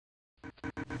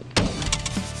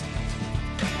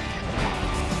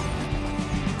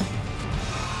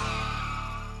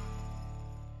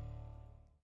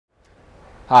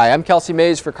Hi, I'm Kelsey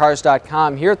Mays for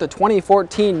Cars.com here at the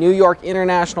 2014 New York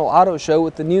International Auto Show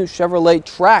with the new Chevrolet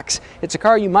Trax. It's a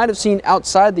car you might have seen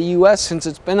outside the U.S. since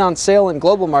it's been on sale in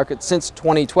global markets since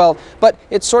 2012, but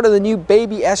it's sort of the new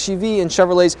baby SUV in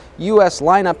Chevrolet's U.S.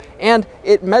 lineup, and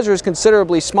it measures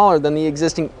considerably smaller than the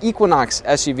existing Equinox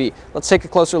SUV. Let's take a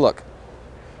closer look.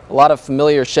 A lot of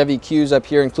familiar Chevy cues up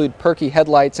here include perky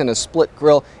headlights and a split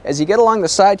grille. As you get along the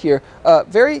side here, a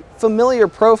very familiar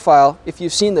profile if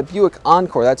you've seen the Buick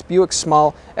Encore. That's Buick's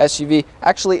small SUV.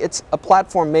 Actually, it's a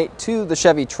platform mate to the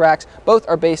Chevy Trax. Both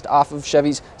are based off of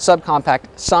Chevy's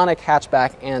subcompact Sonic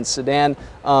hatchback and sedan.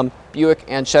 Buick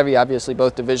and Chevy, obviously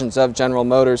both divisions of General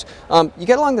Motors. You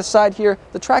get along the side here,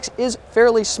 the Trax is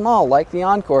fairly small, like the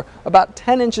Encore, about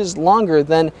 10 inches longer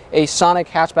than a Sonic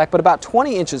hatchback, but about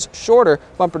 20 inches shorter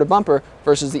bumper to bumper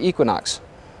versus the Equinox.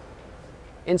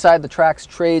 Inside, the Trax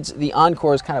trades the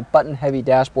Encore's kind of button-heavy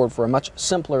dashboard for a much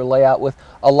simpler layout with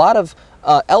a lot of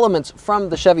elements from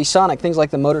the Chevy Sonic, things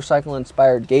like the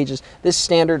motorcycle-inspired gauges. This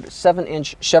standard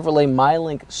 7-inch Chevrolet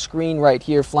MyLink screen right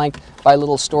here, flanked by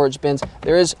little storage bins.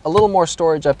 There is a little more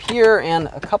storage up here and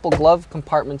a couple glove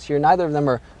compartments here. Neither of them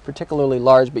are particularly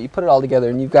large, but you put it all together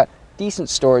and you've got decent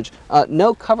storage.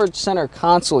 No covered center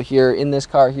console here in this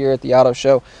car here at the auto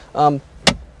show.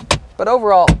 But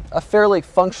overall, a fairly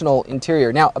functional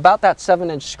interior. Now, about that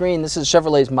 7-inch screen, this is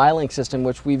Chevrolet's MyLink system,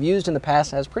 which we've used in the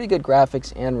past. It has pretty good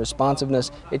graphics and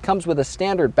responsiveness. It comes with a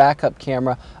standard backup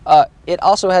camera. It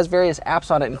also has various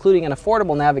apps on it, including an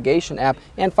affordable navigation app,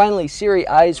 and finally, Siri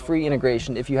Eyes-free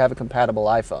integration if you have a compatible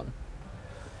iPhone.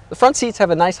 The front seats have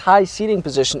a nice high seating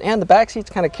position, and the back seats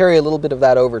kind of carry a little bit of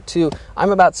that over too. I'm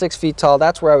about 6 feet tall.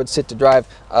 That's where I would sit to drive.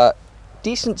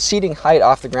 Decent seating height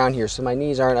off the ground here, so my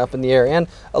knees aren't up in the air, and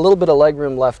a little bit of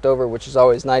legroom left over, which is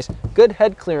always nice. Good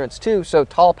head clearance too, so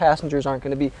tall passengers aren't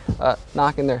going to be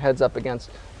knocking their heads up against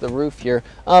the roof here.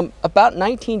 About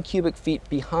 19 cubic feet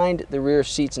behind the rear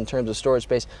seats in terms of storage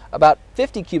space, about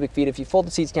 50 cubic feet if you fold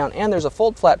the seats down, and there's a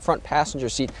fold flat front passenger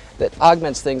seat that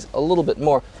augments things a little bit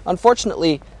more.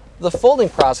 Unfortunately, the folding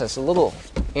process is a little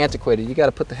antiquated. You got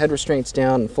to put the head restraints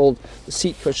down and fold the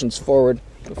seat cushions forward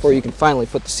before you can finally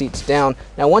put the seats down.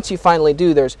 Now, once you finally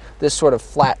do, there's this sort of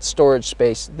flat storage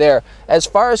space there. As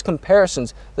far as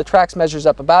comparisons, the Trax measures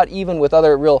up about even with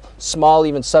other real small,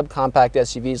 even subcompact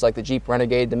SUVs like the Jeep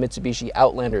Renegade, the Mitsubishi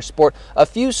Outlander Sport. A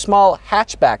few small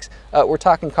hatchbacks, we're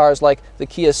talking cars like the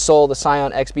Kia Soul, the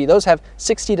Scion XB, those have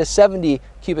 60 to 70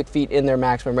 cubic feet in their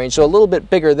maximum range, so a little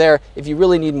bit bigger there if you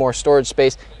really need more storage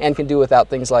space and can do without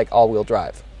things like all-wheel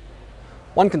drive.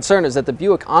 One concern is that the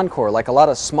Buick Encore, like a lot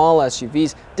of small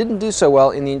SUVs, didn't do so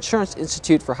well in the Insurance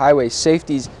Institute for Highway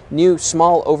Safety's new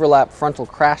small overlap frontal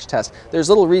crash test. There's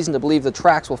little reason to believe the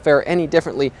Trax will fare any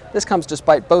differently. This comes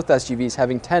despite both SUVs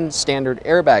having 10 standard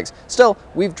airbags. Still,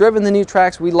 we've driven the new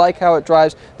Trax. We like how it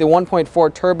drives. The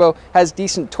 1.4 turbo has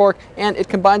decent torque, and it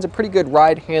combines a pretty good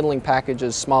ride handling package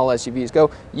as small SUVs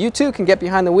go. You too can get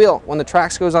behind the wheel when the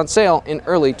Trax goes on sale in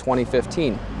early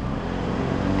 2015.